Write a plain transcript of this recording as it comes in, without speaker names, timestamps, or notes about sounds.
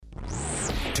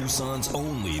Tucson's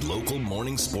only local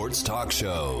morning sports talk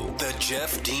show. The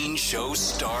Jeff Dean Show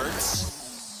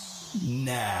starts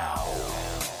now.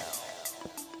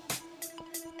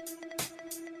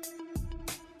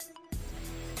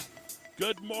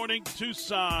 Good morning,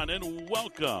 Tucson, and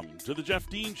welcome to the Jeff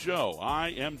Dean Show. I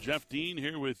am Jeff Dean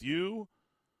here with you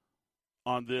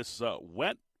on this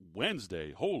wet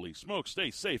Wednesday. Holy smoke, stay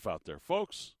safe out there,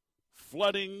 folks.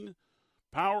 Flooding,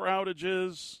 power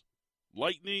outages,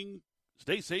 lightning.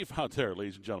 Stay safe out there,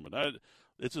 ladies and gentlemen.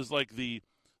 This is like the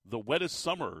wettest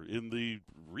summer in the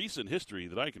recent history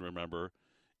that I can remember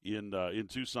in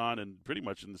Tucson and pretty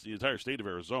much in the entire state of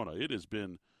Arizona. It has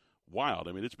been wild.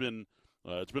 I mean, it's been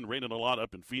raining a lot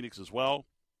up in Phoenix as well,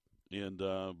 and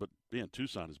but man,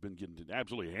 Tucson has been getting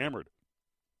absolutely hammered.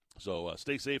 So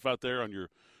stay safe out there on your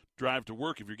drive to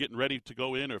work. If you're getting ready to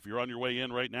go in, or if you're on your way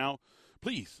in right now,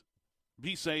 please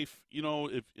be safe. You know,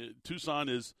 if Tucson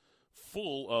is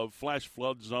full of flash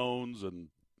flood zones and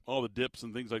all the dips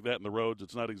and things like that in the roads,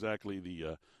 it's not exactly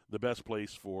the best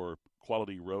place for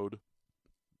quality road.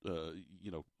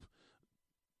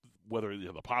 Whether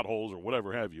the potholes or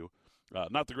whatever have you.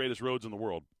 Not the greatest roads in the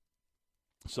world.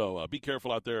 So be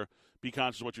careful out there. Be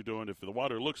conscious of what you're doing. If the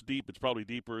water looks deep, it's probably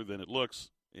deeper than it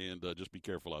looks, and just be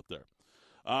careful out there.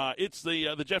 It's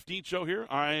the Jeff Dean Show here.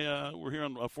 We're here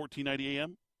on 1490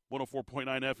 AM, 104.9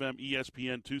 FM,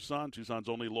 ESPN Tucson, Tucson's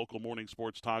only local morning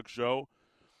sports talk show.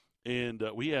 And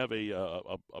we have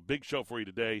a big show for you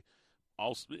today.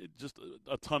 Also, just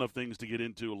a ton of things to get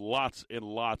into, lots and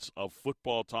lots of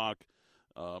football talk.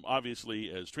 Obviously,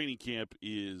 as training camp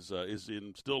is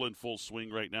still in full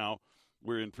swing right now,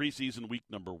 we're in preseason week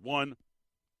number 1.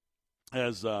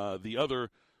 As the other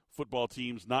football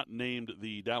teams not named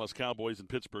the Dallas Cowboys and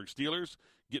Pittsburgh Steelers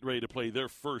get ready to play their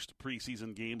first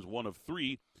preseason games, one of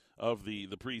 3 of the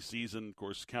preseason. Of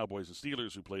course, Cowboys and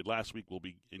Steelers, who played last week, will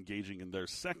be engaging in their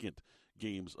second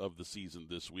games of the season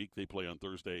this week. They play on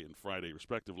Thursday and Friday,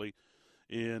 respectively.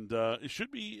 And it should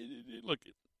be, look,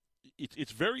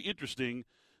 it's very interesting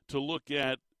to look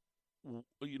at,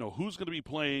 who's going to be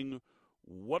playing,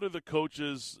 what are the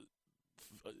coaches,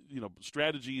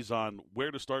 strategies on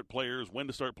where to start players, when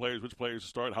to start players, which players to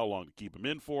start, how long to keep them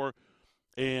in for.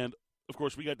 And, of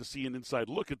course, we got to see an inside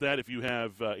look at that if you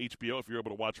have HBO, if you're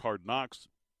able to watch Hard Knocks.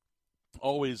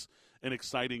 Always an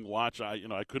exciting watch. I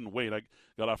couldn't wait. I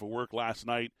got off of work last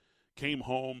night, came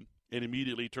home, and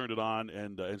immediately turned it on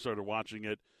and started watching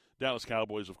it. Dallas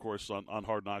Cowboys, of course, on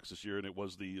Hard Knocks this year, and it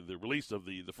was the release of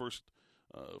the first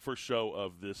show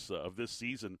of this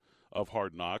season of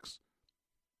Hard Knocks.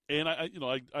 And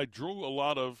I drew a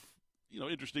lot of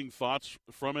interesting thoughts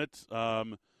from it.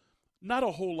 Not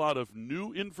a whole lot of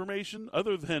new information,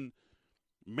 other than,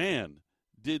 man,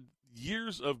 did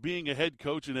years of being a head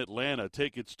coach in Atlanta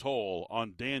take its toll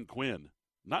on Dan Quinn?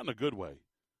 Not in a good way.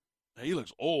 He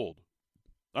looks old.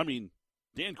 I mean,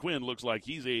 Dan Quinn looks like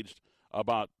he's aged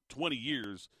about 20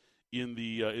 years in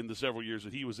the several years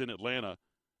that he was in Atlanta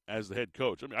as the head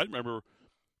coach. I mean, I remember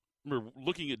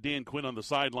looking at Dan Quinn on the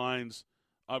sidelines.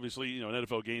 Obviously, in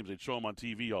NFL games, they'd show him on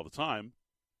TV all the time,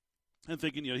 and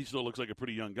thinking, he still looks like a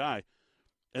pretty young guy.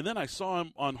 And then I saw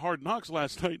him on Hard Knocks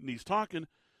last night, and he's talking,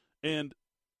 and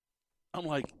I'm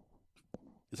like,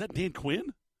 is that Dan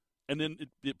Quinn? And then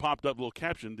it popped up, a little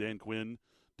caption, Dan Quinn,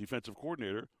 defensive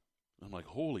coordinator. I'm like,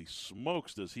 holy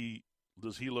smokes, does he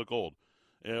look old?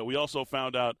 We also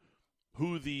found out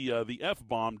who the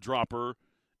F-bomb dropper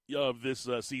of this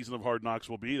season of Hard Knocks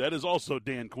will be. That is also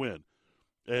Dan Quinn,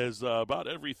 as about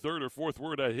every third or fourth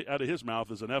word out of his mouth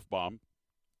is an F-bomb.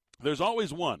 There's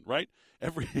always one, right?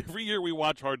 Every year we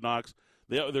watch Hard Knocks,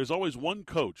 there's always one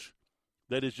coach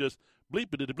that is just bleep,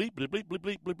 bleep, bleep, bleep, bleep, bleep,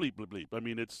 bleep, bleep, bleep, bleep. I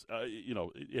mean, it's,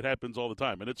 it happens all the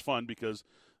time. And it's fun because,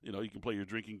 you can play your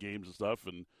drinking games and stuff.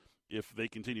 And if they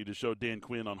continue to show Dan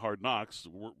Quinn on Hard Knocks,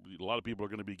 a lot of people are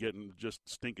going to be getting just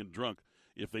stinking drunk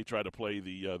if they try to play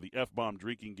the F-bomb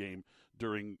drinking game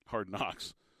during Hard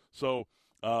Knocks. So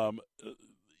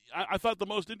I thought the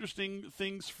most interesting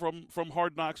things from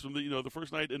Hard Knocks from the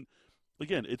first night, and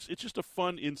again, it's just a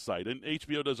fun insight, and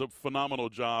HBO does a phenomenal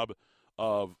job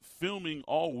of filming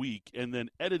all week and then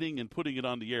editing and putting it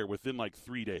on the air within like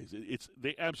 3 days.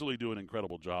 They absolutely do an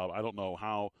incredible job. I don't know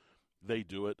how they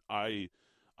do it. I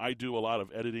do a lot of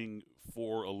editing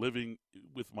for a living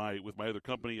with my other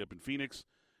company up in Phoenix,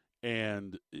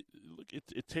 and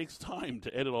it takes time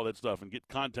to edit all that stuff and get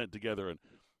content together and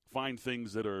find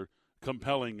things that are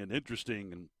compelling and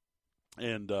interesting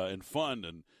and fun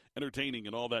and entertaining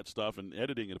and all that stuff, and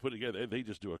editing and putting together. They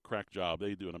just do a crack job.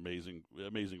 They do an amazing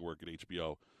work at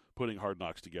HBO putting Hard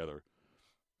Knocks together.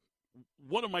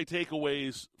 One of my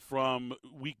takeaways from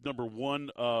week number 1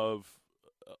 of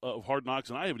of Hard Knocks,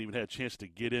 and I haven't even had a chance to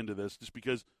get into this just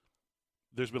because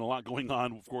there's been a lot going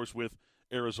on, of course, with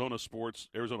Arizona sports,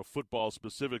 Arizona football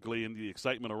specifically, and the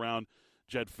excitement around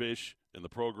Jedd Fisch and the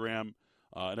program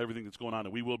and everything that's going on.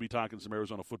 And we will be talking some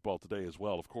Arizona football today as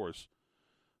well, of course.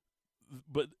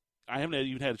 But I haven't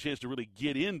even had a chance to really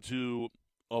get into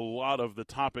a lot of the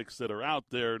topics that are out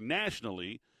there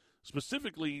nationally,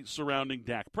 specifically surrounding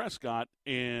Dak Prescott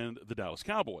and the Dallas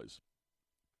Cowboys.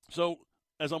 So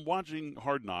as I'm watching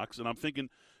Hard Knocks and I'm thinking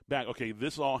back, okay,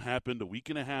 this all happened a week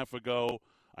and a half ago.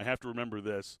 I have to remember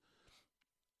this.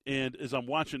 And as I'm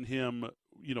watching him,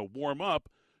 warm up,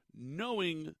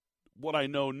 knowing what I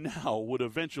know now would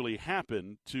eventually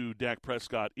happen to Dak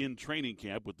Prescott in training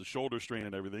camp with the shoulder strain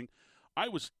and everything, I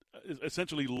was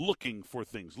essentially looking for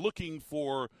things, looking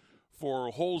for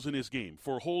holes in his game,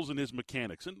 for holes in his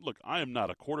mechanics. And look, I am not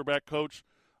a quarterback coach.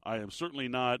 I am certainly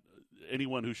not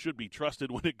anyone who should be trusted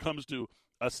when it comes to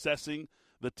assessing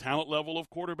the talent level of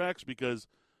quarterbacks, because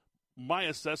my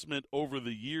assessment over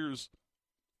the years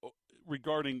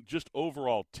regarding just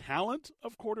overall talent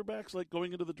of quarterbacks, like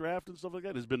going into the draft and stuff like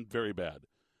that, has been very bad.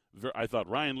 I thought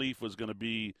Ryan Leaf was going to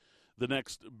be the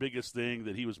next biggest thing,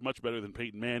 that he was much better than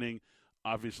Peyton Manning.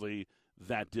 Obviously,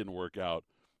 that didn't work out.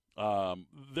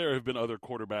 There have been other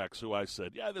quarterbacks who I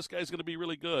said, yeah, this guy's going to be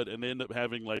really good, and they end up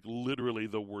having like literally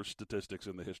the worst statistics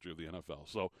in the history of the NFL.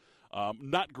 So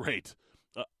not great.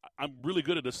 I'm really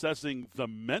good at assessing the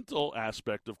mental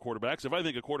aspect of quarterbacks. If I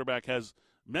think a quarterback has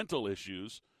mental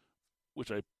issues,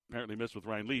 which I apparently missed with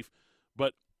Ryan Leaf,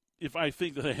 but if I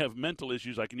think that they have mental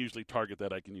issues, I can usually target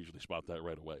that. I can usually spot that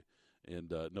right away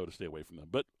and know to stay away from them.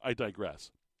 But I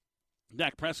digress.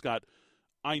 Dak Prescott,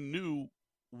 I knew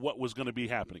what was going to be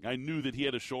happening. I knew that he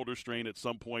had a shoulder strain at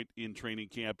some point in training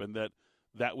camp, and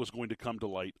that was going to come to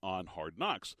light on Hard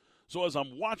Knocks. So as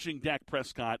I'm watching Dak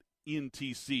Prescott in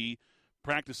TC,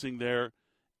 practicing there,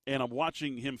 and I'm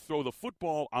watching him throw the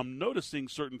football, I'm noticing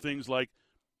certain things like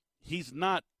he's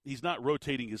not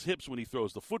rotating his hips when he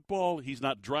throws the football. He's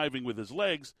not driving with his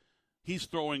legs. He's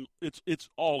throwing, it's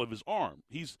all of his arm.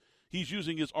 He's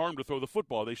using his arm to throw the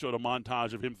football. They showed a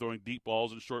montage of him throwing deep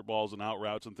balls and short balls and out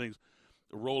routes and things,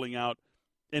 rolling out,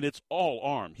 and it's all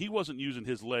arm. He wasn't using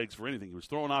his legs for anything. He was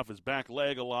throwing off his back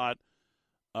leg a lot.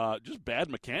 Just bad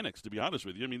mechanics, to be honest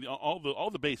with you. I mean, all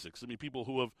the basics. I mean, people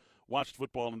who have watched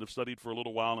football and have studied for a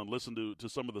little while and listened to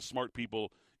some of the smart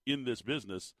people in this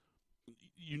business,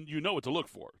 you know what to look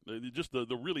for. Just the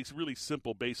really, really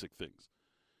simple basic things.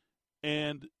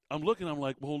 And I'm looking, I'm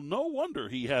like, well, no wonder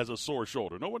he has a sore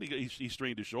shoulder. No wonder he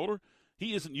strained his shoulder.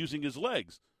 He isn't using his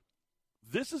legs.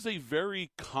 This is a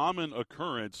very common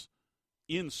occurrence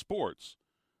in sports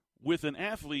with an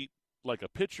athlete like a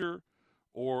pitcher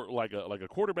or like a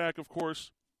quarterback, of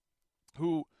course,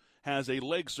 who has a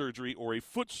leg surgery or a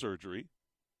foot surgery.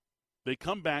 They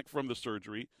come back from the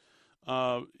surgery.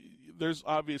 There's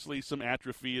obviously some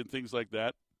atrophy and things like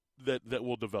that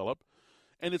will develop.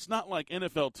 And it's not like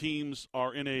NFL teams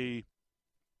are in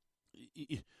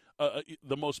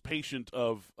the most patient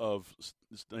of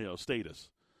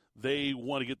status. They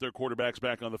want to get their quarterbacks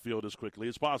back on the field as quickly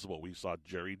as possible. We saw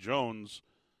Jerry Jones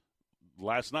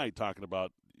last night talking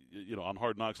about, on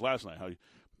Hard Knocks last night, how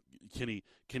can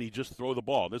he just throw the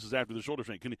ball? This is after the shoulder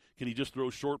strain. Can he just throw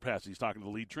short passes? He's talking to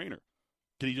the lead trainer.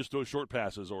 Can he just throw short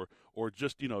passes or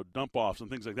just dump offs and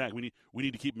things like that? We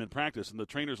need to keep him in practice. And the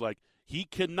trainer's like, he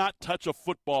cannot touch a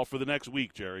football for the next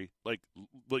week, Jerry. Like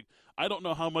I don't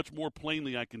know how much more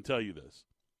plainly I can tell you this.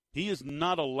 He is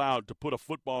not allowed to put a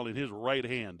football in his right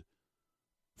hand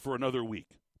for another week,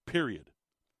 period.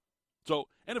 So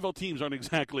NFL teams aren't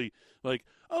exactly like,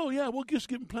 oh, yeah, we'll just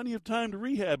give him plenty of time to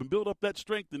rehab and build up that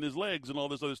strength in his legs and all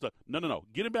this other stuff. No.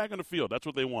 Get him back on the field. That's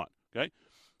what they want, okay?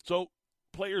 So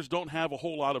players don't have a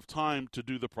whole lot of time to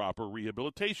do the proper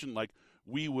rehabilitation like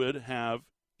we would have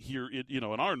here in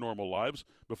our normal lives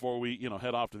before we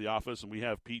head off to the office and we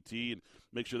have PT and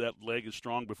make sure that leg is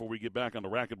strong before we get back on the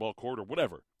racquetball court or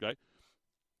whatever, okay?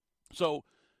 So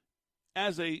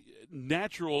as a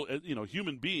natural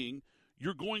human being,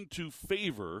 you're going to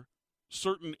favor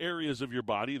certain areas of your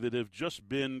body that have just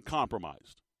been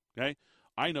compromised, okay?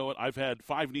 I know it. I've had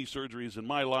 5 knee surgeries in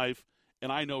my life,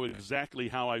 and I know exactly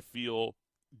how I feel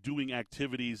doing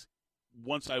activities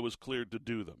once I was cleared to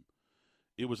do them.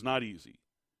 It was not easy.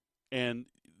 And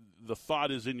the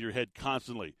thought is in your head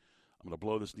constantly, I'm going to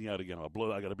blow this knee out again. I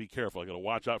got to be careful. I got to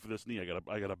watch out for this knee. I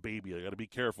got a baby. I got to be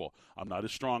careful. I'm not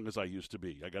as strong as I used to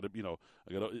be.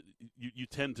 You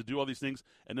tend to do all these things,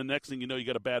 and the next thing you know, you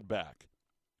got a bad back,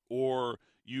 or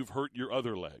you've hurt your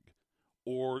other leg,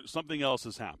 or something else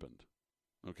has happened,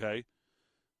 okay?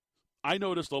 I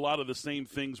noticed a lot of the same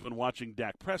things when watching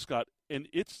Dak Prescott, and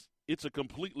it's it's a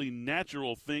completely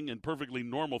natural thing and perfectly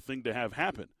normal thing to have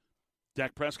happen.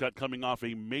 Dak Prescott coming off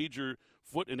a major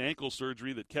foot and ankle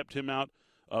surgery that kept him out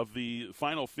of the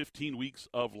final 15 weeks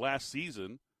of last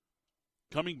season,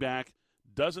 coming back,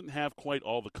 doesn't have quite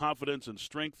all the confidence and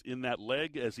strength in that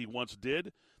leg as he once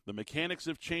did. The mechanics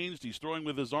have changed. He's throwing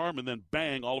with his arm, and then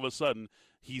bang, all of a sudden,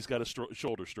 he's got a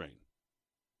shoulder strain.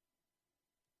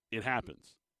 It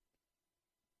happens.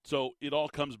 So it all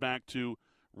comes back to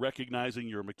recognizing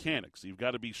your mechanics. You've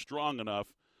got to be strong enough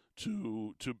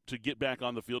to get back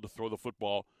on the field to throw the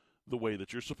football the way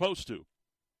that you're supposed to.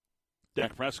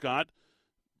 Dak Prescott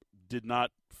did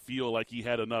not feel like he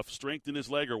had enough strength in his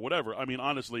leg or whatever. I mean,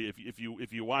 honestly, if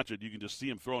you watch it, you can just see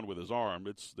him throwing with his arm.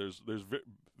 There's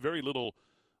very little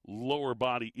lower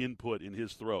body input in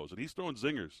his throws, and he's throwing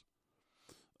zingers.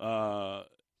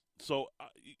 So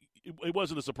it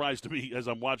wasn't a surprise to me as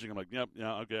I'm watching. I'm like, yeah,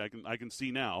 okay, I can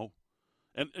see now.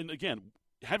 And again,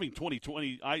 having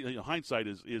 20/20 hindsight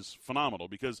is phenomenal,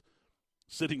 because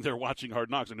sitting there watching Hard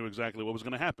Knocks, I knew exactly what was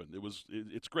going to happen.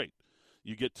 It's great.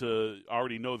 You get to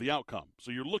already know the outcome, so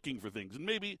you're looking for things, and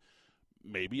maybe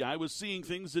I was seeing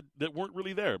things that weren't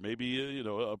really there. Maybe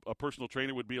a personal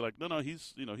trainer would be like, no,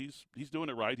 he's doing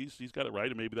it right. He's got it right,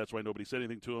 and maybe that's why nobody said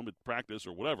anything to him at practice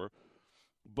or whatever.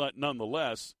 But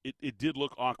nonetheless, it did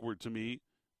look awkward to me,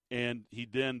 and he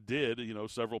then did,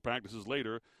 several practices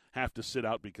later, have to sit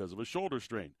out because of a shoulder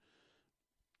strain.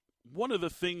 One of the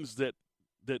things that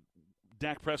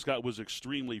Dak Prescott was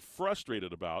extremely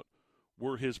frustrated about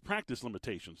were his practice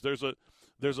limitations. There's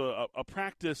a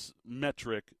practice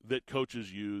metric that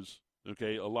coaches use.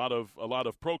 Okay, a lot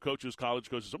of pro coaches, college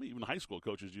coaches, some even high school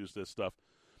coaches use this stuff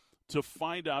to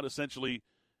find out essentially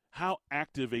how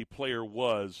active a player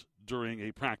was during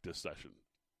a practice session.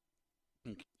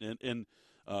 And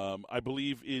I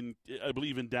believe in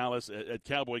Dallas at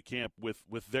Cowboy Camp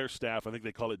with their staff. I think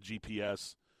they call it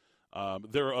GPS.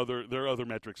 There are other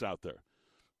metrics out there,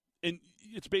 and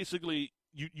it's basically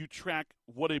you track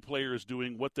what a player is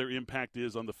doing, what their impact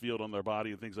is on the field, on their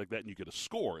body, and things like that, and you get a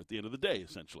score at the end of the day,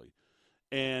 essentially.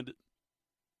 And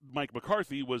Mike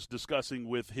McCarthy was discussing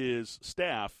with his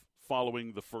staff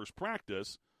following the first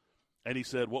practice, and he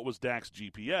said, what was Dak's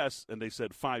GPS? And they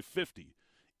said 550.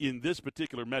 In this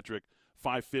particular metric,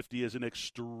 550 is an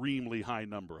extremely high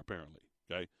number, apparently.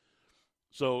 Okay,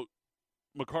 so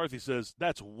McCarthy says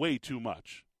that's way too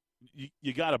much.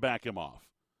 You got to back him off.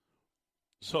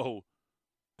 So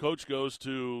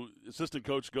assistant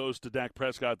coach goes to Dak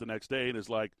Prescott the next day and is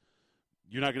like,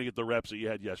 you're not going to get the reps that you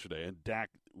had yesterday. And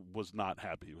Dak was not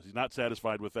happy. He's not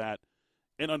satisfied with that,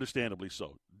 and understandably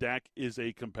so. Dak is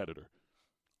a competitor.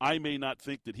 I may not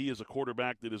think that he is a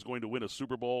quarterback that is going to win a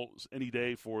Super Bowl any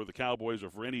day for the Cowboys or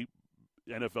for any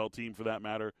NFL team for that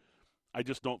matter. I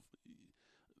just don't.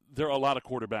 There are a lot of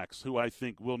quarterbacks who I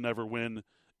think will never win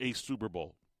a Super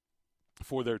Bowl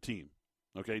for their team.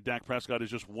 Okay, Dak Prescott is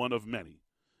just one of many.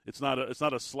 It's not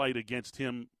a slight against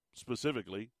him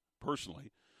specifically,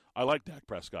 personally. I like Dak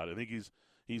Prescott. I think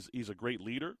he's a great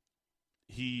leader.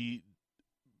 He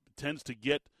tends to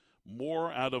get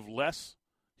more out of less.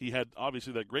 He had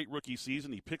obviously that great rookie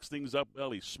season. He picks things up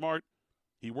well. He's smart.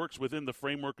 He works within the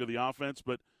framework of the offense,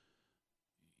 but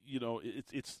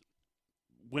it's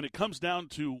when it comes down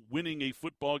to winning a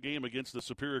football game against a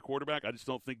superior quarterback, I just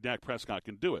don't think Dak Prescott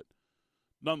can do it.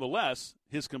 Nonetheless,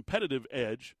 his competitive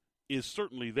edge is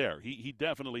certainly there. He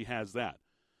definitely has that.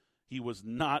 He was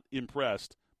not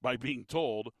impressed by being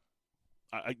told,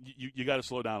 you got to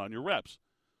slow down on your reps.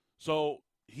 So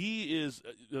he is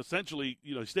essentially,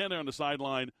 standing there on the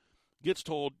sideline, gets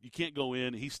told you can't go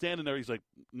in. He's standing there. He's like,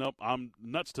 nope, I'm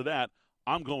nuts to that.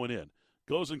 I'm going in.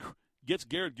 Goes and gets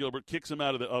Garrett Gilbert, kicks him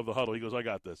out of the huddle. He goes, I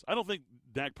got this. I don't think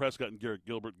Dak Prescott and Garrett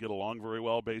Gilbert get along very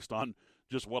well based on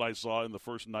just what I saw in the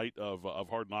first night of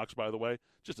Hard Knocks, by the way.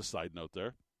 Just a side note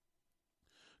there.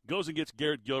 Goes and gets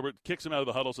Garrett Gilbert, kicks him out of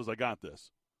the huddle, says, I got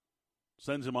this.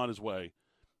 Sends him on his way.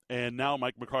 And now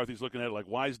Mike McCarthy's looking at it like,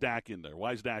 why is Dak in there?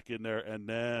 Why is Dak in there? And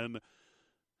then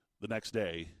the next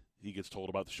day, he gets told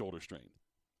about the shoulder strain.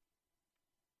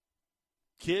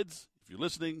 Kids, if you're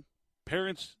listening,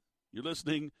 parents, you're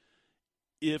listening,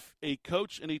 if a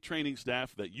coach and a training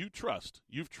staff that you trust,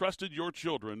 you've trusted your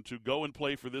children to go and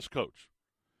play for this coach,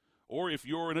 or if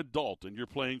you're an adult and you're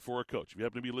playing for a coach, if you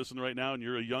happen to be listening right now and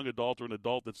you're a young adult or an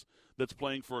adult that's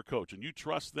playing for a coach, and you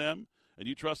trust them and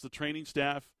you trust the training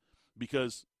staff,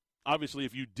 because obviously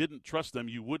if you didn't trust them,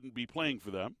 you wouldn't be playing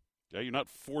for them. Okay? You're not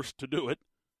forced to do it.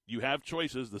 You have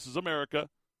choices. This is America.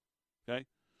 Okay?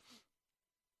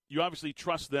 You obviously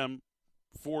trust them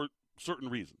for certain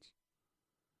reasons.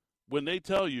 When they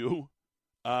tell you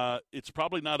it's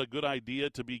probably not a good idea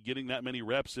to be getting that many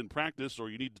reps in practice, or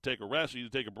you need to take a rest, you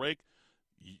need to take a break.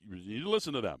 You need to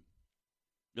listen to them.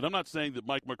 And I'm not saying that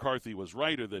Mike McCarthy was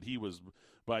right or that he was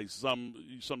by some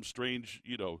strange,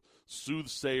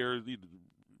 soothsayer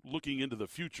looking into the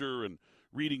future and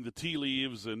reading the tea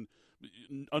leaves and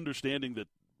understanding that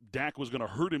Dak was going to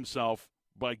hurt himself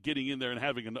by getting in there and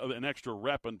having an extra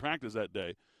rep in practice that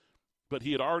day. But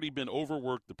he had already been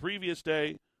overworked the previous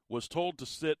day, was told to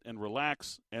sit and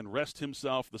relax and rest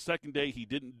himself. The second day he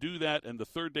didn't do that, and the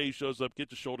third day he shows up,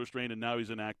 gets a shoulder strain, and now he's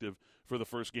inactive for the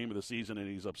first game of the season, and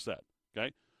he's upset.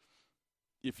 Okay?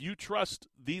 If you trust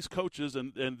these coaches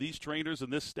and these trainers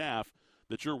and this staff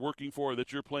that you're working for,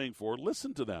 that you're playing for,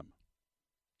 listen to them.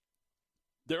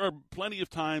 There are plenty of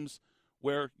times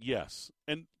where, yes,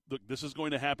 and look, this is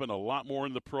going to happen a lot more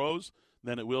in the pros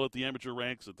than it will at the amateur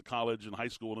ranks at the college and high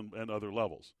school and other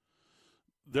levels.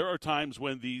 There are times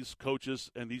when these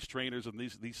coaches and these trainers and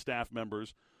these staff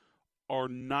members are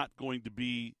not going to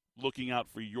be looking out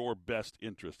for your best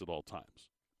interest at all times.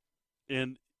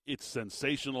 And it's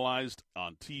sensationalized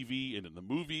on TV and in the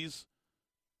movies.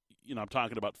 I'm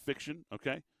talking about fiction,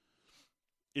 okay?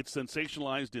 It's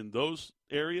sensationalized in those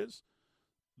areas.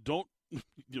 Don't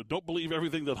believe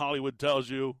everything that Hollywood tells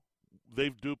you.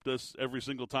 They've duped us every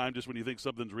single time. Just when you think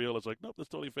something's real, it's like, nope, that's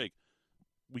totally fake.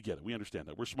 We get it. We understand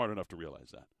that. We're smart enough to realize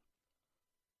that.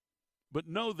 But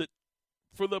know that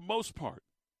for the most part,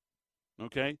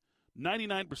 okay,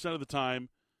 99% of the time,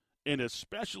 and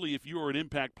especially if you are an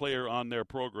impact player on their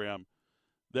program,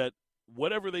 that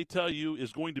whatever they tell you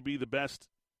is going to be the best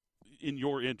in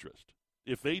your interest.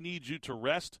 If they need you to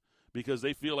rest because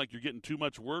they feel like you're getting too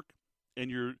much work and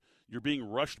you're being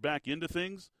rushed back into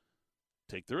things,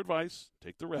 take their advice,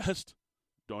 take the rest.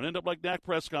 Don't end up like Dak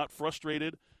Prescott,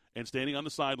 frustrated and standing on the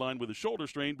sideline with a shoulder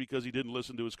strain because he didn't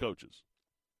listen to his coaches.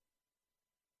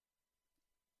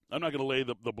 I'm not going to lay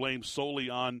the blame solely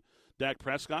on Dak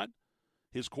Prescott.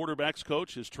 His quarterback's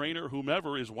coach, his trainer,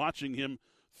 whomever is watching him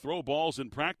throw balls in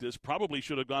practice probably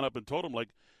should have gone up and told him, like,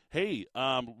 hey,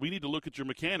 we need to look at your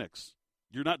mechanics.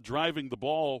 You're not driving the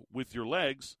ball with your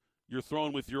legs. You're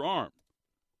throwing with your arm.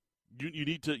 You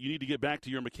need to get back to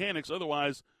your mechanics.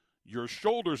 Otherwise, your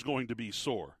shoulder's going to be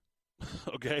sore.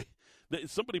 Okay?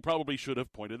 Somebody probably should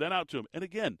have pointed that out to him. And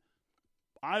again,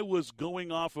 I was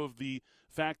going off of the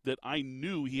fact that I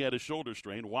knew he had a shoulder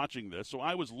strain watching this, so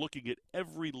I was looking at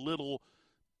every little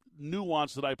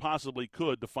nuance that I possibly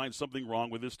could to find something wrong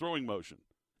with his throwing motion.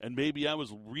 And maybe I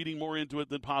was reading more into it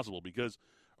than possible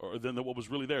than what was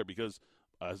really there because,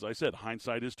 as I said,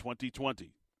 hindsight is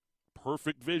 20/20.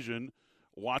 Perfect vision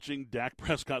watching Dak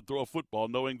Prescott throw a football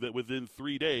knowing that within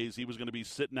 3 days he was going to be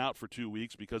sitting out for 2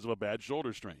 weeks because of a bad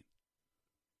shoulder strain.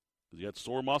 Because he had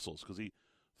sore muscles, because he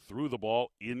threw the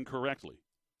ball incorrectly.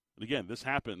 And again, this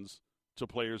happens to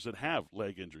players that have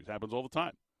leg injuries. It happens all the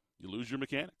time. You lose your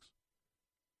mechanics.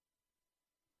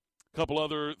 A couple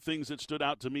other things that stood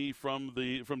out to me from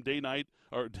day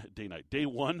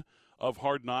one of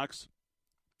Hard Knocks.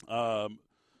 Mike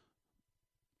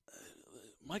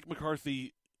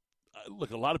McCarthy,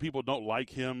 look, a lot of people don't like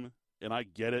him, and I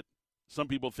get it. Some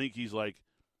people think he's like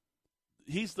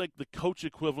the coach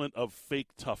equivalent of fake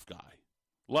tough guy.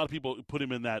 A lot of people put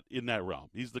him in that realm.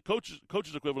 He's the coach's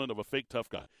equivalent of a fake tough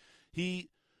guy. He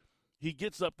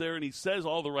gets up there and he says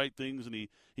all the right things, and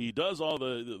he does all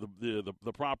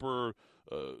the proper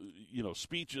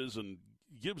speeches and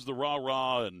gives the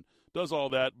rah and does all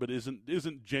that, but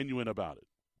isn't genuine about it.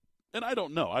 And I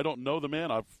don't know the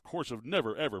man. I, of course, have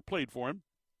never ever played for him,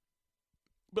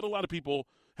 but a lot of people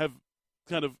have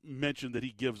kind of mentioned that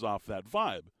he gives off that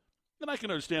vibe. And I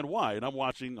can understand why. And I'm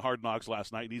watching Hard Knocks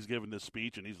last night, and he's giving this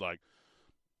speech, and he's like,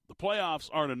 the playoffs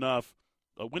aren't enough.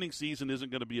 A winning season isn't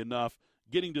going to be enough.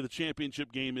 Getting to the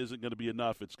championship game isn't going to be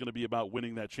enough. It's going to be about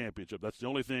winning that championship. That's the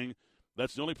only thing.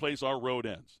 That's the only place our road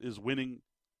ends, is winning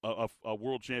a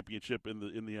world championship in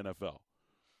the NFL.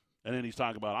 And then he's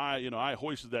talking about, I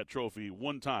hoisted that trophy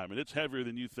one time, and it's heavier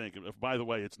than you think. And by the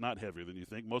way, it's not heavier than you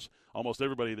think. Almost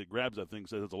everybody that grabs that thing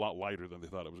says it's a lot lighter than they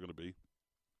thought it was going to be.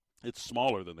 It's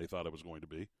smaller than they thought it was going to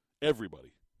be.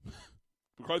 Everybody.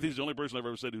 McCarthy's the only person I've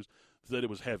ever said it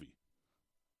was heavy.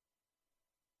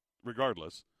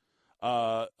 Regardless,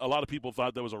 a lot of people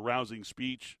thought that was a rousing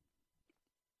speech.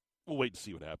 We'll wait to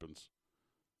see what happens.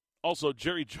 Also,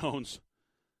 Jerry Jones,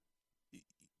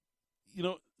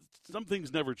 some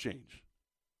things never change.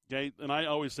 Okay? And I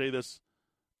always say this,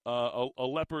 a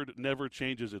leopard never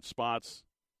changes its spots,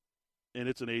 and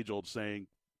it's an age-old saying.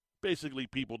 Basically,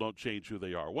 people don't change who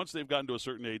they are. Once they've gotten to a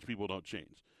certain age, people don't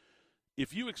change.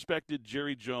 If you expected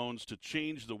Jerry Jones to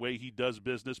change the way he does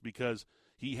business because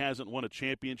he hasn't won a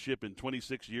championship in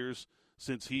 26 years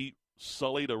since he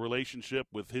sullied a relationship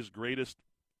with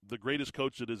the greatest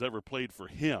coach that has ever played for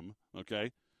him,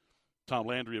 okay? Tom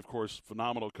Landry, of course,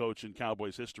 phenomenal coach in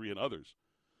Cowboys history and others.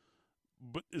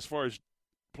 But as far as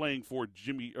playing for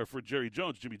Jerry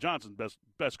Jones, Jimmy Johnson,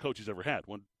 best coach he's ever had,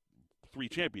 won 3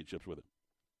 championships with him.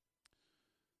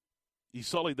 He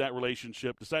sullied that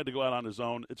relationship, decided to go out on his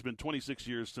own. It's been 26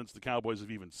 years since the Cowboys have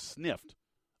even sniffed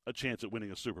a chance at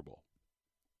winning a Super Bowl.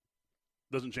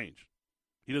 Doesn't change.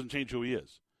 He doesn't change who he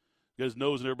is. He has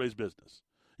nose in everybody's business.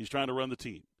 He's trying to run the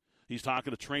team. He's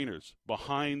talking to trainers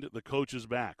behind the coaches'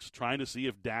 backs, trying to see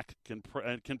if Dak can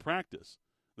practice.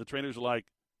 The trainers are like,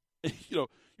 you're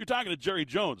talking to Jerry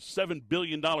Jones, $7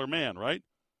 billion man, right?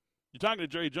 You're talking to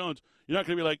Jerry Jones. You're not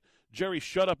going to be like, Jerry,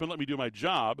 shut up and let me do my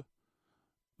job.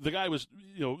 The guy was,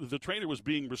 the trainer was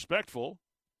being respectful.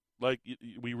 Like,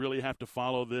 we really have to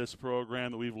follow this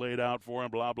program that we've laid out for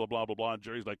him, blah, blah, blah, blah, blah. And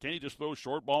Jerry's like, can he just throw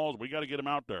short balls? We got to get him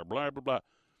out there, blah, blah, blah.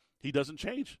 He doesn't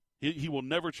change. He will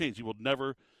never change.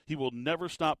 He will never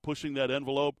stop pushing that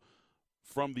envelope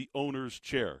from the owner's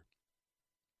chair.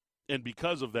 And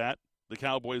because of that, the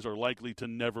Cowboys are likely to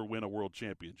never win a world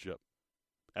championship.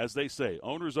 As they say,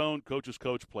 owners own, coaches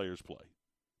coach, players play.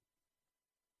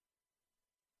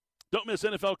 Don't miss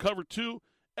NFL Cover 2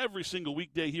 every single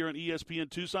weekday here on ESPN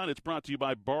Tucson. It's brought to you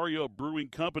by Barrio Brewing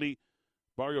Company.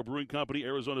 Barrio Brewing Company,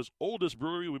 Arizona's oldest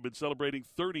brewery. We've been celebrating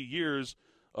 30 years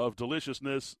of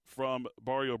deliciousness from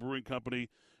Barrio Brewing Company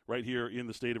right here in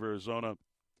the state of Arizona.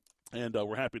 And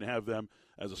we're happy to have them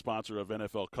as a sponsor of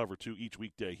NFL Cover 2 each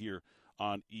weekday here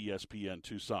on ESPN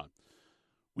Tucson.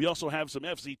 We also have some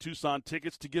FC Tucson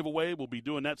tickets to give away. We'll be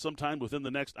doing that sometime within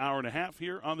the next hour and a half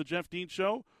here on the Jeff Dean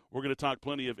Show. We're going to talk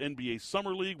plenty of NBA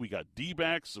Summer League. We got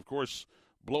D-backs, of course,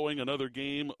 blowing another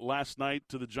game last night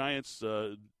to the Giants.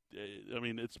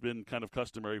 It's been kind of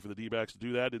customary for the D-backs to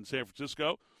do that in San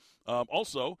Francisco.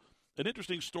 Also, an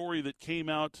interesting story that came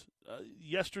out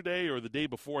yesterday or the day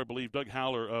before, I believe. Doug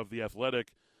Howler of The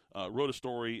Athletic wrote a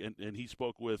story, and he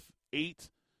spoke with 8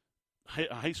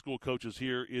 high school coaches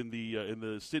here in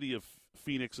the city of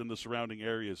Phoenix and the surrounding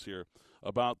areas here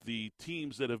about the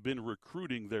teams that have been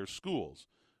recruiting their schools.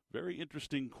 Very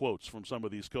interesting quotes from some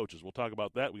of these coaches. We'll talk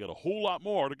about that. We got a whole lot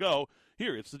more to go.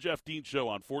 Here, it's the Jeff Dean Show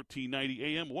on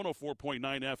 1490 AM, 104.9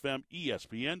 FM,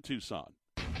 ESPN Tucson.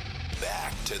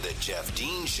 Back to the Jeff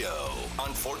Dean Show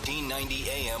on 1490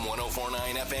 AM, 104.9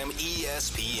 FM,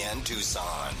 ESPN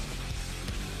Tucson.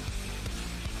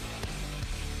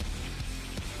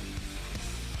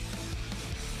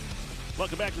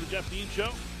 Welcome back to the Jeff Dean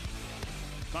Show.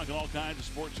 Talking all kinds of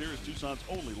sports here. It's Tucson's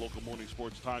only local morning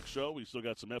sports talk show. We still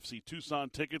got some FC Tucson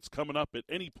tickets coming up at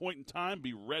any point in time.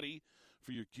 Be ready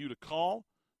for your cue to call.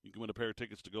 You can win a pair of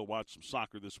tickets to go watch some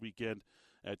soccer this weekend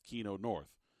at Keno North.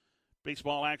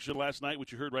 Baseball action last night,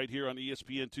 which you heard right here on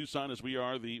ESPN Tucson, as we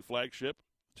are the flagship,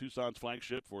 Tucson's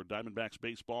flagship for Diamondbacks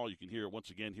baseball. You can hear it once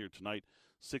again here tonight,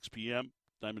 6 p.m.,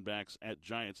 Diamondbacks at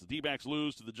Giants. The D-backs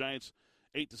lose to the Giants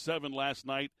 8-7 last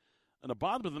night. And a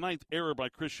bottom of the ninth error by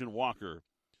Christian Walker.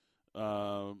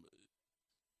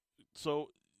 So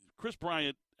Chris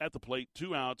Bryant at the plate,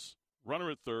 2 outs,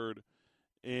 runner at third,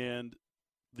 and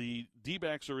the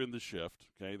D-backs are in the shift.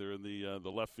 Okay, they're in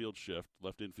the left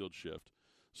infield shift.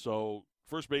 So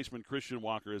first baseman Christian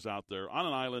Walker is out there on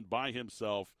an island by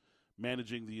himself,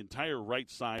 managing the entire right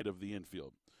side of the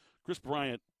infield. Chris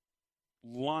Bryant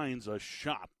lines a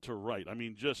shot to right. I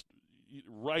mean, just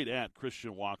right at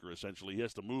Christian Walker, essentially. He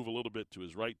has to move a little bit to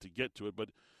his right to get to it, but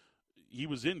he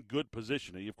was in good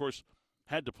position. He, of course,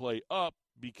 had to play up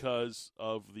because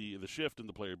of the shift and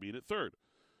the player being at third.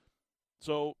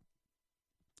 So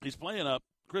he's playing up.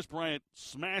 Chris Bryant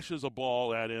smashes a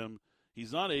ball at him.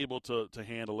 He's not able to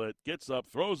handle it. Gets up,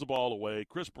 throws the ball away.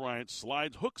 Chris Bryant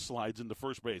hook slides into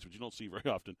first base, which you don't see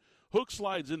very often. Hook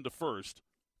slides into first,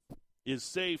 is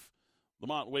safe.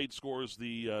 Lamont Wade scores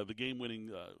the game-winning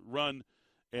run,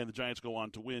 and the Giants go on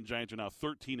to win. Giants are now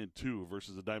 13-2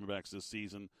 versus the Diamondbacks this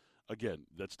season. Again,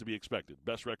 that's to be expected.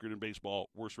 Best record in baseball,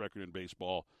 worst record in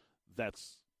baseball.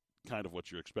 That's kind of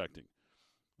what you're expecting.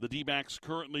 The D-backs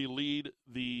currently lead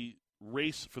the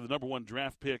race for the number 1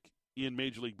 draft pick in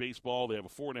Major League Baseball. They have a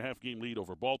 4.5-game lead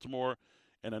over Baltimore,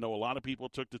 and I know a lot of people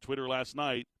took to Twitter last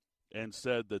night and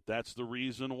said that that's the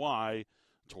reason why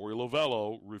Torey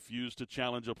Lovullo refused to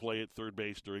challenge a play at third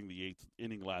base during the 8th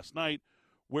inning last night,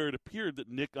 where it appeared that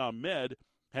Nick Ahmed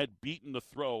had beaten the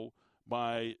throw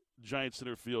by Giant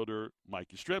center fielder Mike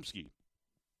Yastrzemski.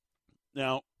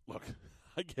 Now, look,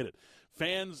 I get it.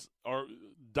 Fans are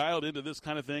dialed into this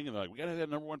kind of thing, and they're like, we got to get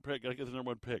the number 1 pick, got to get the number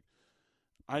 1 pick.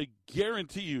 I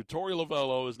guarantee you Torey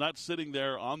Lovullo is not sitting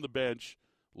there on the bench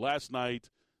last night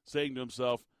saying to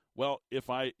himself, Well, if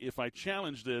I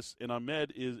challenge this and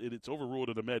it's overruled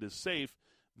and Ahmed is safe,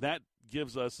 that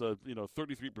gives us a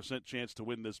 33% chance to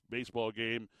win this baseball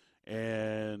game,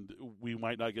 and we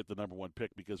might not get the number one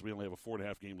pick because we only have a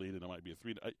 4.5 game lead, and it might be a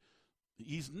 3.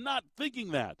 He's not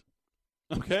thinking that.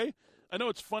 Okay, I know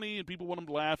it's funny and people want him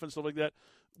to laugh and stuff like that.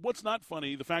 What's not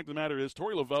funny? The fact of the matter is,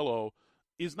 Torey Lovullo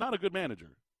is not a good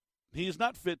manager. He is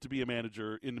not fit to be a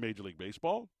manager in the Major League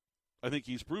Baseball. I think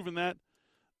he's proven that.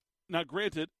 Now,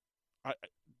 granted, I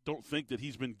don't think that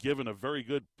he's been given a very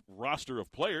good roster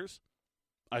of players.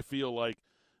 I feel like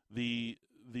the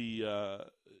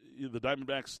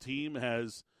Diamondbacks team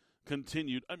has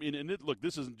continued. I mean, look,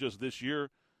 this isn't just this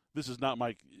year. This is not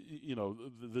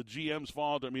the GM's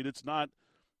fault. I mean, it's not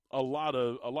a lot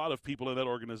of people in that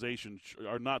organization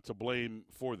are not to blame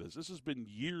for this. This has been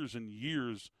years and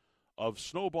years of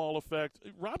snowball effect.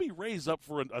 Robbie Ray's up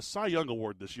for a Cy Young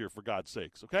Award this year, for God's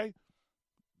sakes, okay?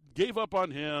 Gave up on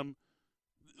him.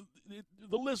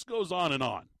 The list goes on and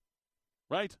on,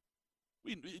 right?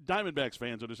 Diamondbacks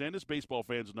fans understand this. Baseball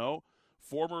fans know.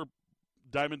 Former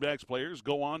Diamondbacks players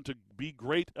go on to be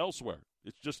great elsewhere.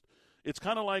 It's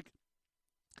kind of like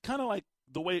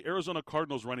the way Arizona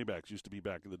Cardinals running backs used to be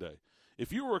back in the day.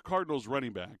 If you were a Cardinals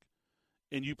running back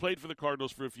and you played for the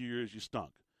Cardinals for a few years, you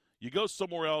stunk. You go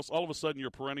somewhere else, all of a sudden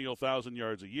you're perennial 1,000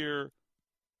 yards a year,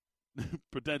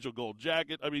 potential gold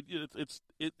jacket. I mean,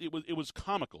 it was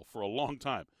comical for a long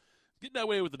time. Getting that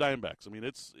way with the Diamondbacks. I mean,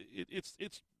 it's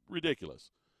ridiculous.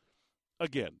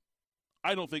 Again,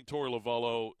 I don't think Torey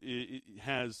Lovullo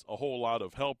has a whole lot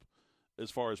of help as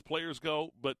far as players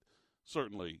go, but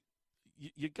certainly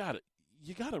you gotta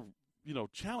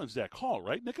challenge that call,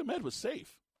 right? Nick Ahmed was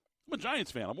safe. I'm a Giants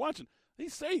fan. I'm watching.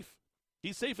 He's safe.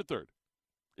 He's safe at third.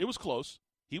 It was close.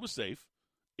 He was safe.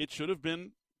 It should have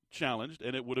been challenged,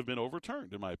 and it would have been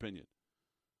overturned, in my opinion.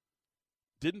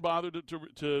 Didn't bother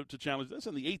to challenge. That's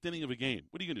in the 8th inning of a game.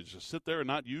 What are you going to do, just sit there and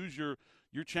not use your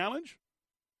challenge?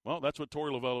 Well, that's what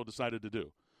Torey Lovullo decided to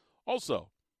do. Also,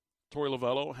 Torey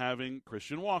Lovullo having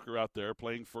Christian Walker out there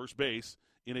playing first base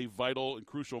in a vital and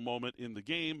crucial moment in the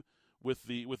game with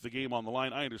the game on the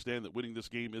line. I understand that winning this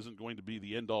game isn't going to be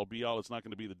the end-all, be-all. It's not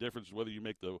going to be the difference whether you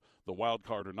make the wild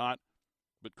card or not.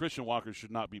 But Christian Walker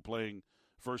should not be playing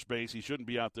first base. He shouldn't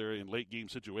be out there in late-game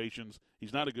situations.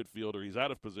 He's not a good fielder. He's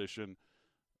out of position.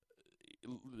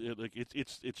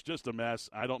 It's just a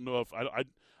mess. I don't know if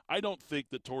I don't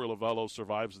think that Torey Lovullo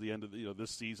survives the end of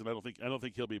this season. I don't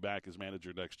think he'll be back as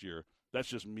manager next year. That's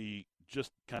just me,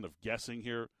 just kind of guessing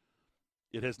here.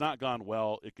 It has not gone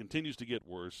well. It continues to get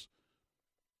worse.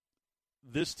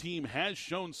 This team has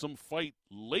shown some fight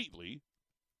lately,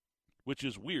 which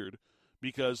is weird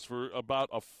because for about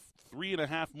a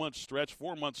 3.5-month stretch,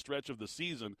 4-month stretch of the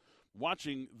season,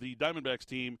 watching the Diamondbacks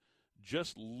team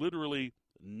just literally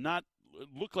not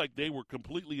look like they were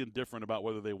completely indifferent about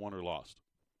whether they won or lost.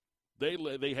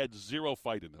 They had zero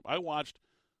fight in them. I watched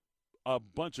a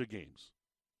bunch of games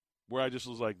where I just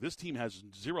was like, this team has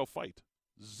zero fight.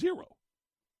 Zero.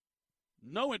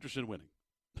 No interest in winning.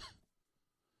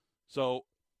 So,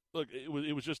 look,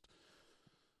 it was just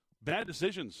bad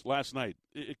decisions last night.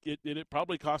 It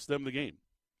probably cost them the game.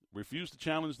 Refused to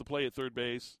challenge the play at third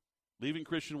base, leaving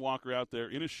Christian Walker out there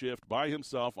in a shift by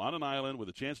himself on an island with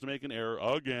a chance to make an error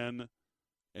again,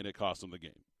 and it cost them the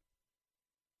game.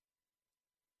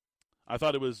 I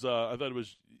thought it was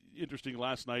interesting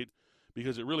last night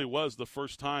because it really was the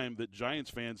first time that Giants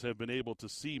fans have been able to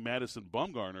see Madison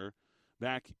Bumgarner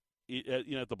back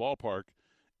at the ballpark,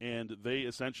 and they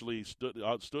essentially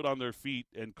stood on their feet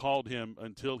and called him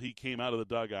until he came out of the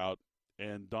dugout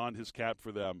and donned his cap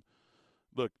for them.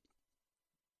 Look,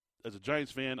 as a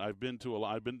Giants fan, I've been to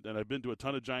a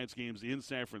ton of Giants games in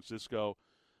San Francisco.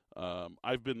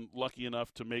 I've been lucky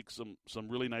enough to make some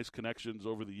really nice connections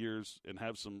over the years and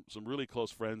have some really close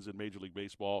friends in Major League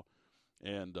Baseball.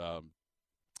 And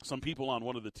some people on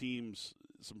one of the teams,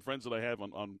 some friends that I have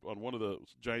on one of the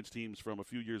Giants teams from a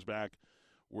few years back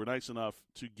were nice enough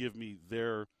to give me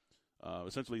their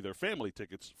essentially their family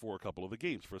tickets for a couple of the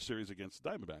games for a series against the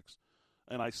Diamondbacks.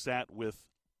 And I sat with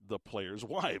the players'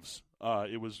 wives.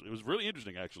 It was really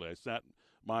interesting, actually. I sat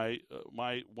my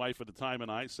wife at the time and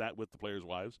I sat with the players'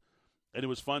 wives, and it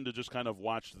was fun to just kind of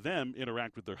watch them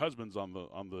interact with their husbands on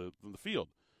the field.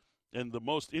 And the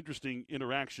most interesting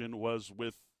interaction was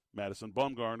with Madison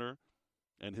Bumgarner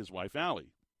and his wife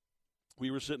Allie.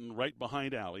 We were sitting right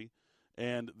behind Allie,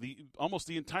 and almost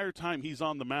the entire time he's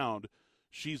on the mound,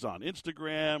 she's on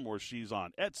Instagram or she's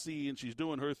on Etsy and she's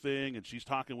doing her thing and she's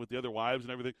talking with the other wives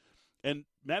and everything. And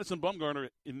Madison Bumgarner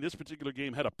in this particular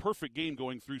game had a perfect game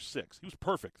going through 6. He was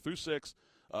perfect through 6.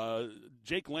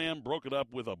 Jake Lamb broke it up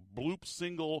with a bloop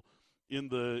single in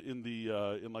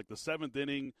like the seventh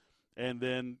inning, and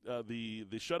then the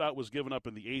shutout was given up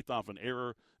in the eighth off an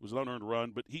error. It was an unearned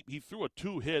run, but he threw a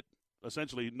 2-hit,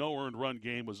 essentially no earned run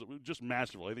game. Was just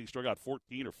masterful. I think he struck out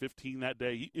 14 or 15 that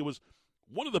day. It was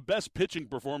one of the best pitching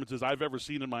performances I've ever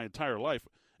seen in my entire life.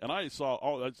 And I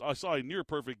saw a near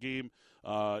perfect game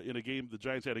in a game the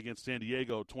Giants had against San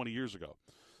Diego 20 years ago.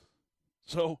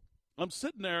 So I'm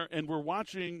sitting there and we're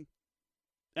watching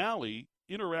Allie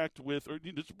interact with, or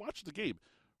just watch the game.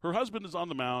 Her husband is on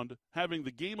the mound having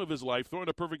the game of his life, throwing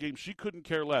a perfect game. She couldn't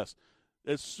care less.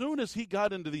 As soon as he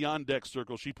got into the on-deck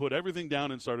circle, she put everything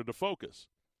down and started to focus.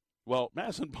 Well,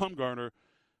 Madison Bumgarner,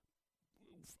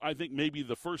 I think maybe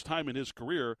the first time in his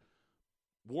career,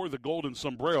 wore the golden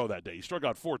sombrero that day. He struck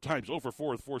out 4 times, 0 for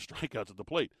 4 with 4 strikeouts at the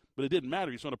plate. But it didn't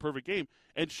matter. He saw a perfect game.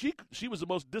 And she was the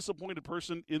most disappointed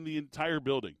person in the entire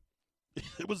building.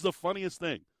 It was the funniest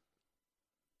thing.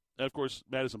 And, of course,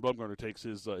 Madison Bumgarner takes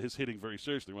his hitting very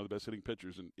seriously, one of the best hitting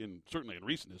pitchers certainly in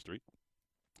recent history.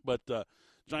 But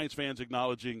Giants fans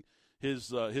acknowledging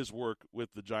his work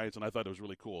with the Giants, and I thought it was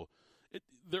really cool.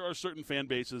 There are certain fan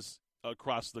bases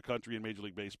across the country in Major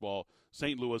League Baseball.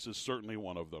 St. Louis is certainly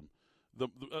one of them.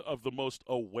 Of the most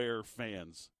aware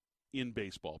fans in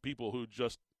baseball, people who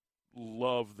just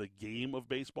love the game of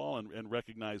baseball and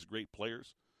recognize great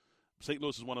players. St.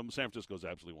 Louis is one of them. San Francisco is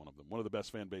absolutely one of them. One of the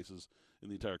best fan bases in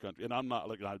the entire country. And I'm not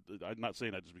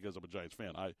saying that just because I'm a Giants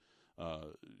fan.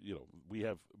 We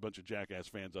have a bunch of jackass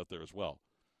fans out there as well.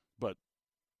 But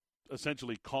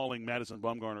essentially calling Madison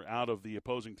Bumgarner out of the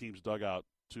opposing team's dugout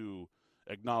to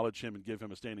acknowledge him and give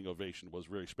him a standing ovation was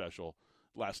very special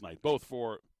last night, both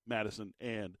for Madison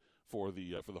and for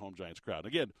the home Giants crowd.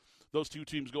 Again, those two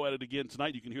teams go at it again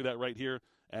tonight. You can hear that right here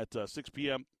at 6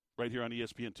 p.m. right here on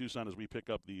ESPN Tucson as we pick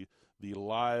up the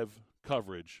live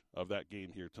coverage of that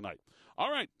game here tonight.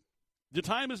 All right, the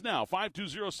time is now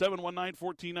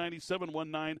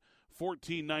 520-719-1490,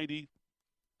 719-1490.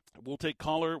 We'll take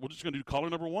caller. We're just going to do caller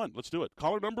number 1. Let's do it.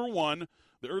 Caller number 1.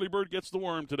 The early bird gets the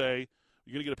worm today.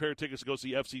 You're going to get a pair of tickets to go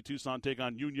see FC Tucson take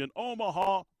on Union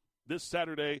Omaha this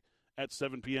Saturday at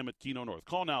 7 p.m. at Keno North.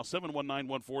 Call now,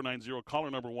 719-1490.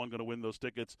 Caller number 1 going to win those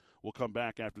tickets. We'll come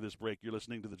back after this break. You're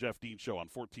listening to The Jeff Dean Show on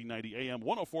 1490 AM,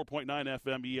 104.9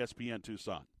 FM, ESPN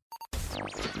Tucson.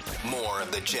 More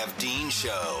of The Jeff Dean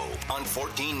Show on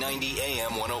 1490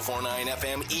 AM, 104.9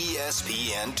 FM,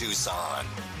 ESPN Tucson.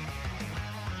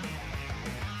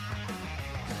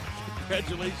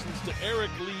 Congratulations to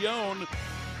Eric Leone.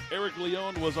 Eric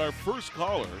Leone was our first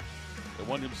caller that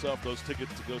won himself those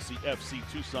tickets to go see FC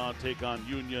Tucson take on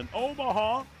Union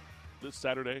Omaha this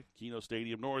Saturday, Keno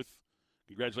Stadium North.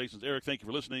 Congratulations, Eric. Thank you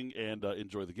for listening, and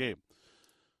enjoy the game.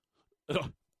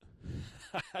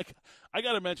 I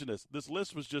got to mention this. This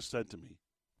list was just sent to me,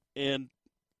 and,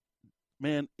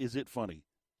 man, is it funny.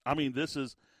 I mean, this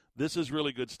is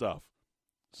really good stuff.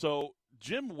 So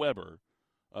Jim Weber,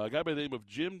 a guy by the name of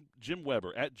Jim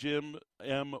Weber, at Jim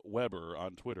M. Weber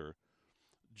on Twitter,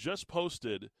 just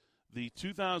posted the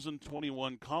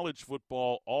 2021 college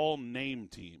football all-name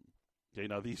team. Okay,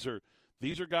 now these are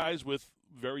guys with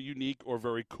very unique or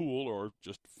very cool or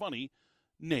just funny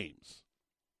names.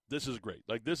 This is great.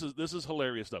 Like, this is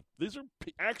hilarious stuff. These are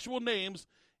actual names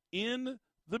in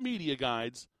the media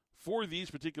guides for these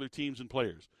particular teams and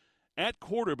players. At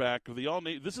quarterback of the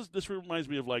all-name, this reminds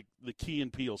me of like the Key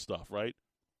and Peele stuff, right?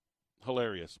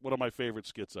 Hilarious. One of my favorite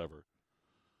skits ever.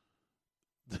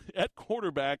 At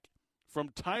quarterback from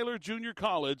Tyler Junior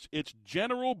College, it's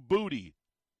General Booty.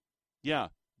 Yeah,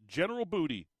 General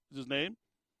Booty is his name.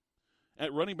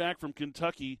 At running back from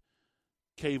Kentucky,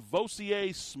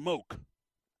 Kavosier Smoke.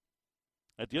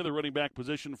 At the other running back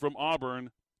position from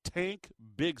Auburn, Tank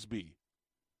Bigsby.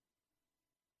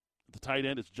 At the tight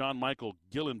end, it's John Michael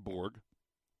Gillenborg.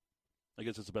 I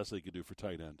guess it's the best they could do for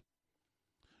tight end.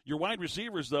 Your wide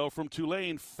receivers, though, from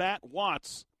Tulane, Fat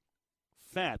Watts.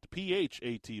 Fat,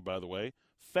 P-H-A-T, by the way.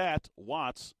 Fat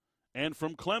Watts. And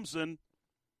from Clemson,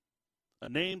 a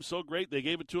name so great they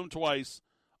gave it to him twice,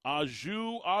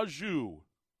 Aju.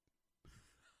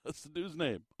 That's the dude's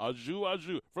name,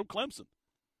 Aju. From Clemson.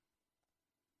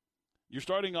 Your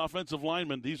starting offensive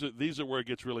linemen, these are where it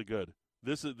gets really good.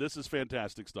 This is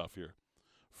fantastic stuff here.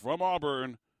 From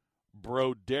Auburn,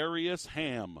 Brodarius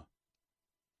Ham.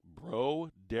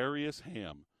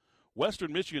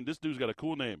 Western Michigan, this dude's got a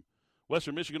cool name.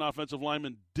 Western Michigan offensive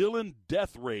lineman Dylan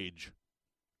Deathrage.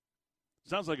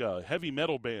 Sounds like a heavy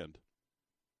metal band.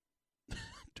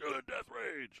 Dylan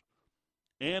Deathrage.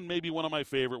 And maybe one of my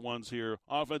favorite ones here,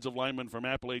 offensive lineman from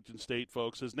Appalachian State,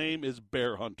 folks. His name is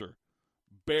Bear Hunter.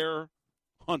 Bear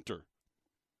Hunter.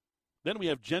 Then we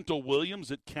have Gentle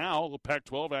Williams at Cal, the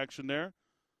Pac-12 action there.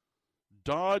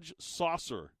 Dodge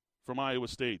Saucer from Iowa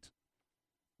State.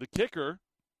 The kicker,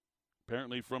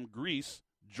 apparently from Greece,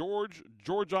 George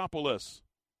Georgopoulos.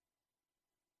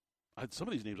 Some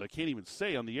of these names I can't even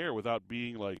say on the air without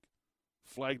being,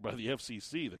 flagged by the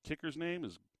FCC. The kicker's name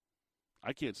is,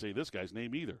 I can't say this guy's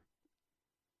name either.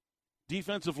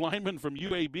 Defensive lineman from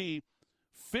UAB,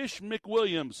 Fish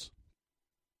McWilliams.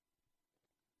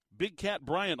 Big Cat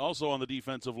Bryant also on the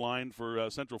defensive line for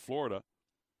Central Florida.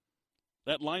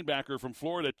 That linebacker from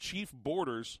Florida, Chief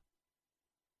Borders.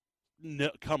 No,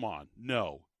 come on,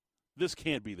 no. This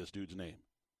can't be this dude's name.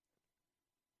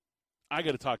 I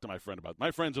got to talk to my friend about it.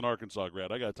 My friend's an Arkansas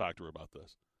grad. I got to talk to her about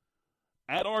this.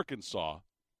 At Arkansas,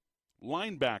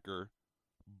 linebacker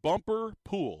Bumper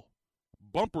Pool.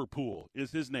 Bumper Pool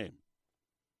is his name.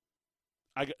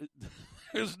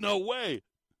 There's no way.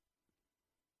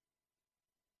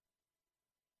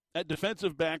 At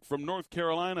defensive back from North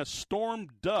Carolina, Storm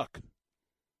Duck.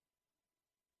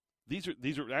 These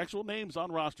are actual names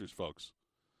on rosters, folks.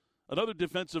 Another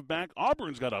defensive back.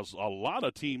 Auburn's got a lot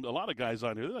of guys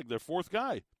on here. They're like their fourth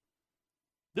guy.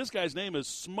 This guy's name is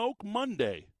Smoke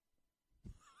Monday.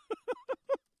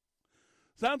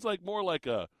 Sounds like more like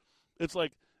it's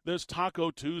like there's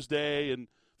Taco Tuesday and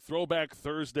Throwback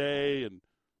Thursday and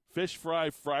Fish Fry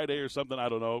Friday or something. I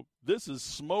don't know. This is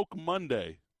Smoke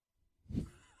Monday.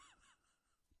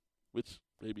 Which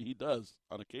maybe he does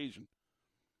on occasion.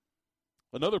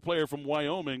 Another player from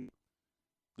Wyoming.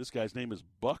 This guy's name is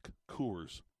Buck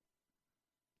Coors.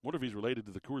 Wonder if he's related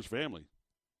to the Coors family.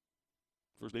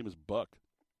 First name is Buck.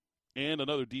 And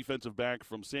another defensive back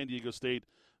from San Diego State.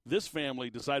 This family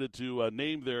decided to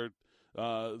name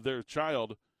their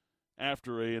child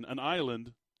after an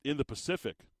island in the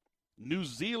Pacific. New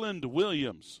Zealand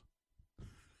Williams.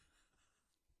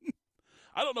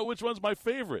 I don't know which one's my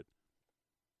favorite.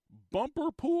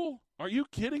 Bumper Pool? Are you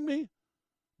kidding me?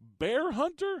 Bear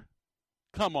Hunter?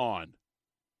 Come on.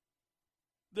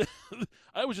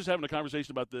 I was just having a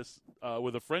conversation about this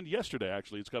with a friend yesterday,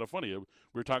 actually. It's kind of funny. We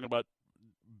were talking about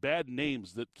bad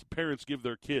names that parents give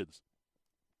their kids.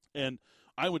 And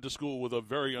I went to school with a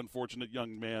very unfortunate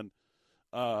young man,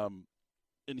 and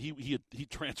he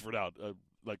transferred out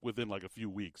within a few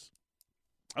weeks.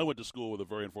 I went to school with a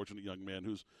very unfortunate young man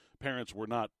whose parents were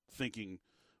not thinking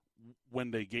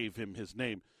when they gave him his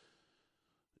name.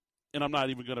 And I'm not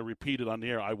even going to repeat it on the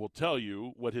air. I will tell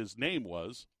you what his name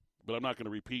was, but I'm not going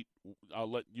to repeat. I'll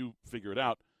let you figure it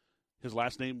out. His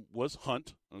last name was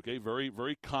Hunt, okay, very,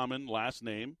 very common last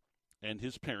name, and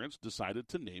his parents decided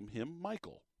to name him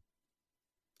Michael.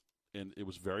 And it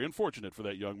was very unfortunate for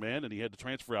that young man, and he had to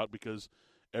transfer out because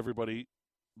everybody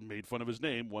made fun of his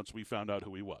name once we found out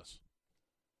who he was.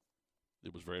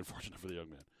 It was very unfortunate for the young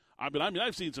man. I mean,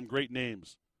 I've seen some great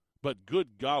names, but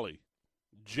good golly.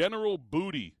 General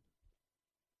Booty.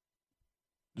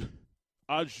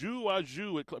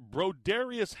 Aju,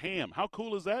 Brodarius Ham. How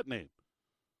cool is that name?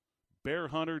 Bear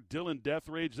Hunter, Dylan Death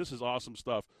Rage. This is awesome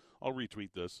stuff. I'll retweet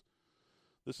this.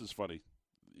 This is funny.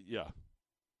 Yeah.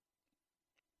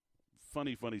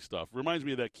 Funny stuff. Reminds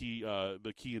me of that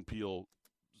the Key and Peele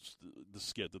the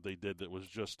skit that they did that was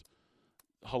just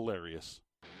hilarious.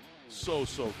 So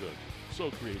good.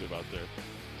 So creative out there.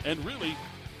 And really,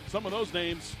 some of those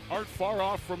names aren't far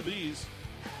off from these.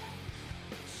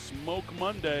 Smoke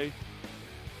Monday,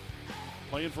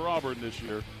 playing for Auburn this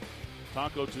year.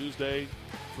 Taco Tuesday,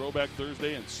 Throwback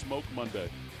Thursday, and Smoke Monday.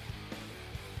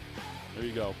 There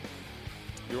you go.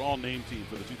 Your all-name team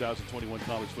for the 2021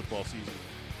 college football season.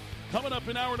 Coming up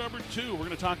in hour number 2, we're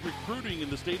going to talk recruiting in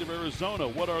the state of Arizona.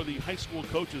 What are the high school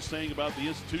coaches saying about the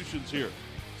institutions here?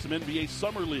 Some NBA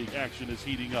Summer League action is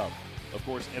heating up. Of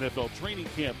course, NFL training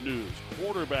camp news,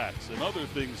 quarterbacks, and other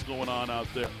things going on out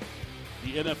there.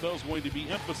 The NFL is going to be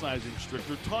emphasizing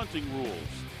stricter taunting rules.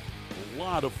 A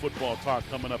lot of football talk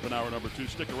coming up in hour number 2.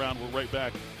 Stick around. We're right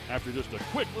back after just a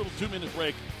quick little 2-minute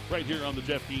break right here on the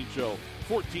Jeff Dean Show.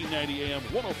 1490 AM,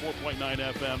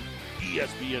 104.9 FM,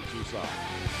 ESPN Tucson.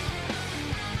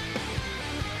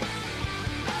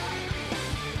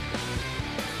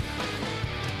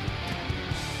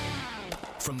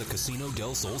 From the Casino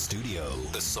del Sol studio,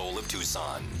 the soul of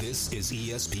Tucson, this is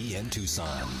ESPN Tucson.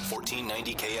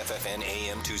 1490 KFFN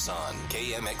AM Tucson,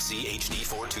 KMXC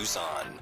HD4 Tucson.